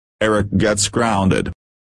Eric gets grounded.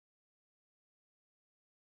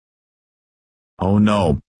 Oh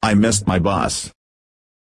no, I missed my bus.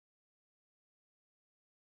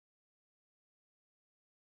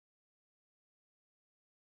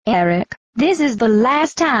 Eric, this is the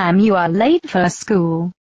last time you are late for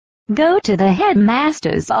school. Go to the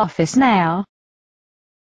headmaster's office now.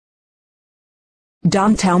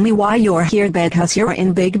 Don't tell me why you're here, because you're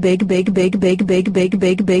in big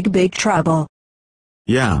trouble.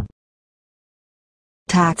 Yeah.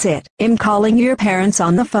 That's it. I'm calling your parents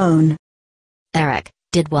on the phone. Eric,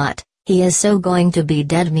 did what? He is so going to be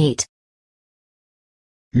dead meat.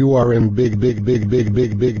 You are in big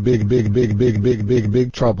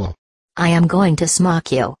trouble. I am going to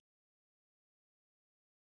smock you.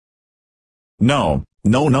 No.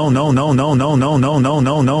 No.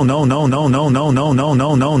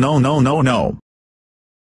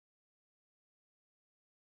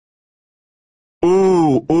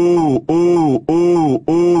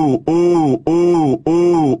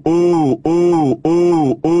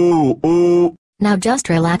 Now just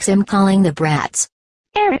relax. I'm calling the brats.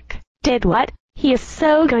 Eric, did what? He is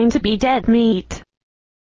so going to be dead meat.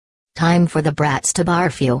 Time for the brats to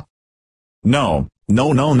barf you. No.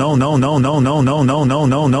 No.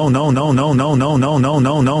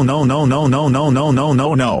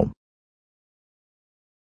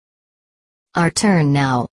 Our turn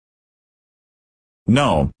now.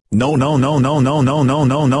 No.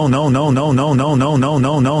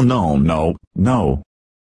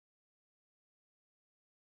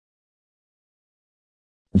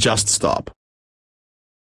 Just stop.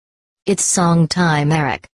 It's song time,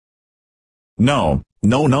 Eric. No.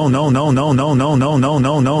 No. La la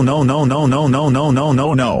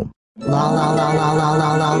la la la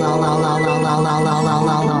la la la la la la la la la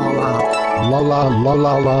la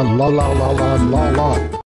La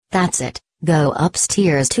la. That's it. Go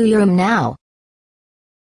upstairs to your room now.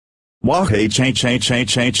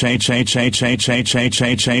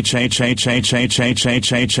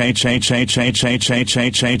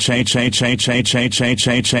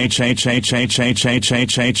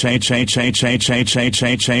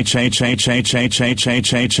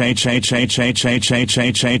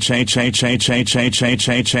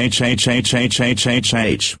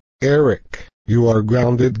 Eric, you are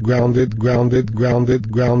grounded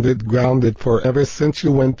forever since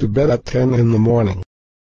you went to bed at 10 in the morning.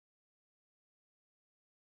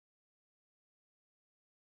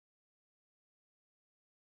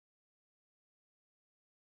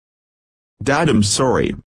 Dad, I'm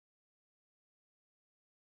sorry.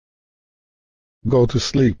 Go to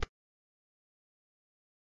sleep.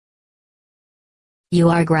 You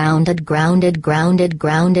are grounded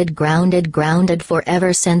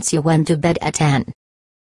forever since you went to bed at 10.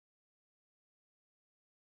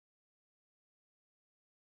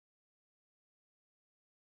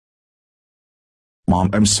 Mom,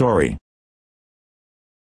 I'm sorry.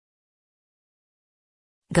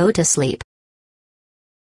 Go to sleep.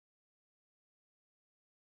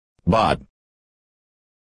 But.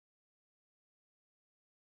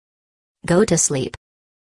 Go to sleep.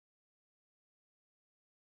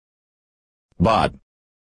 But.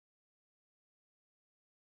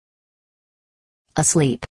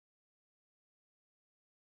 Asleep.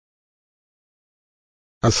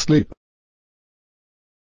 Asleep.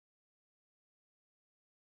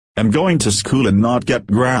 I'm going to school and not get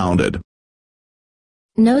grounded.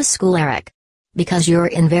 No school, Eric. Because you're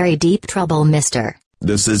in very deep trouble, mister.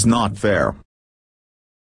 This is not fair.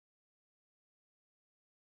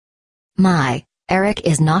 My, Eric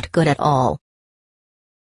is not good at all.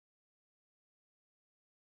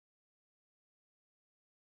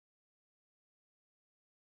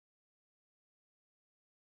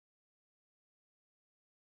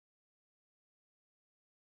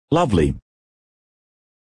 Lovely.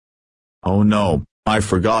 Oh no, I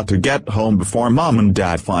forgot to get home before Mom and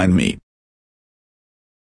Dad find me.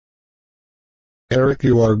 Eric,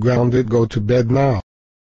 you are grounded. Go to bed now.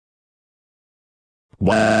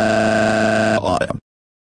 Well, I am.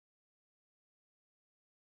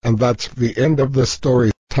 And that's the end of the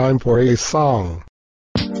story. Time for a song.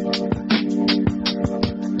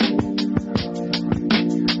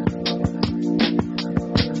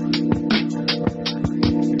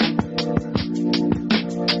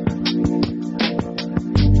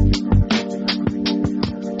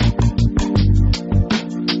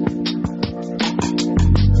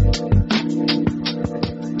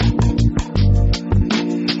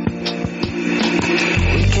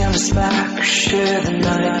 Share the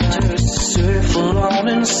night, surf alone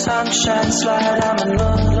in sunshine, slide. I'm in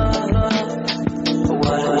love.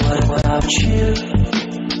 What about you?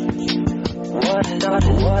 What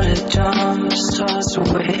toss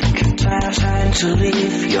awake. Time to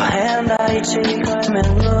leave your hand, I take. I'm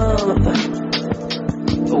in love.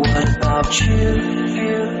 What about you?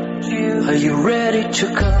 Are you ready to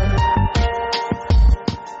come?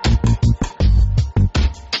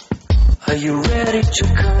 Are you ready to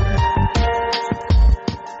come?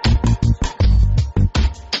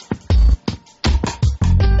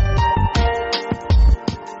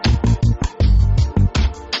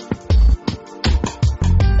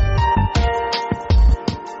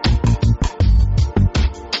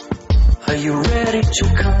 Are you ready to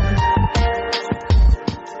come?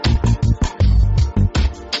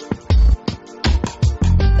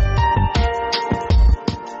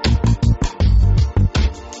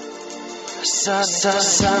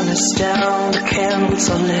 Sun is down, the candles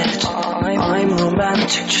are lit. I'm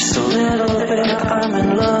romantic just a little bit. I'm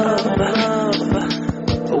in love.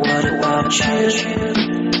 What about you?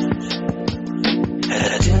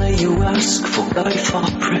 At dinner you ask for life or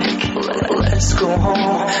prick. Let's go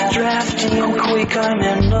home, drafty and quick. I'm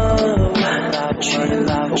in love.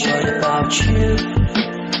 What about you?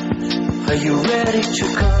 Are you ready to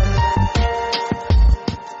come?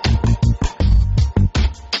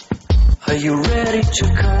 Are you ready to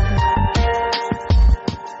come?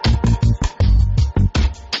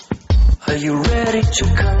 Are you ready to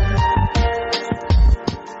come?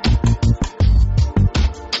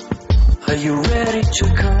 Are you ready to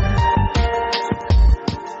come?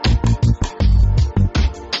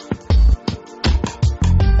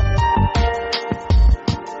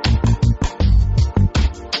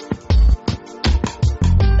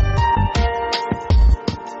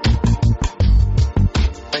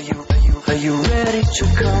 Are you ready to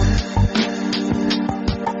come?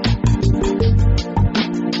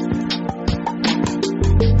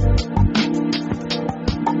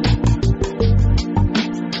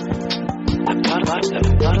 A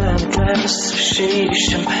bottle and glass of shady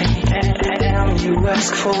champagne, and you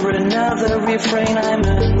ask for another refrain. I'm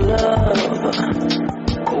in love.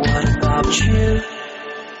 What about you?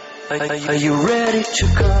 Are you ready to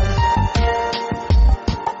come?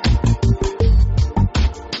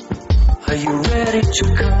 Are you ready to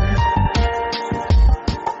come?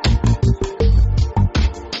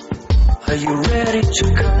 Are you ready to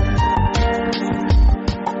come?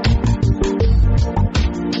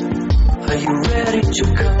 Are you ready to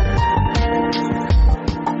come?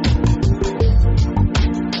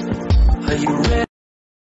 Are you ready?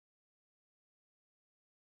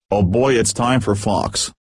 Oh boy, it's time for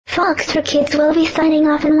Fox. Fox for Kids will be signing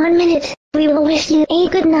off in 1 minute. We will wish you a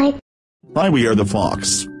good night. Hi, we are the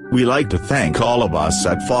Fox. We like to thank all of us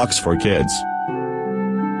at Fox for Kids.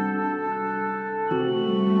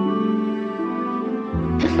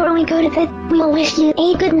 Before we go to bed, we will wish you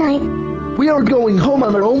a good night. We are going home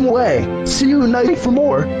on our own way. See you tonight for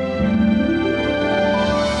more.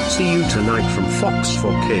 See you tonight from Fox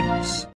for Kids.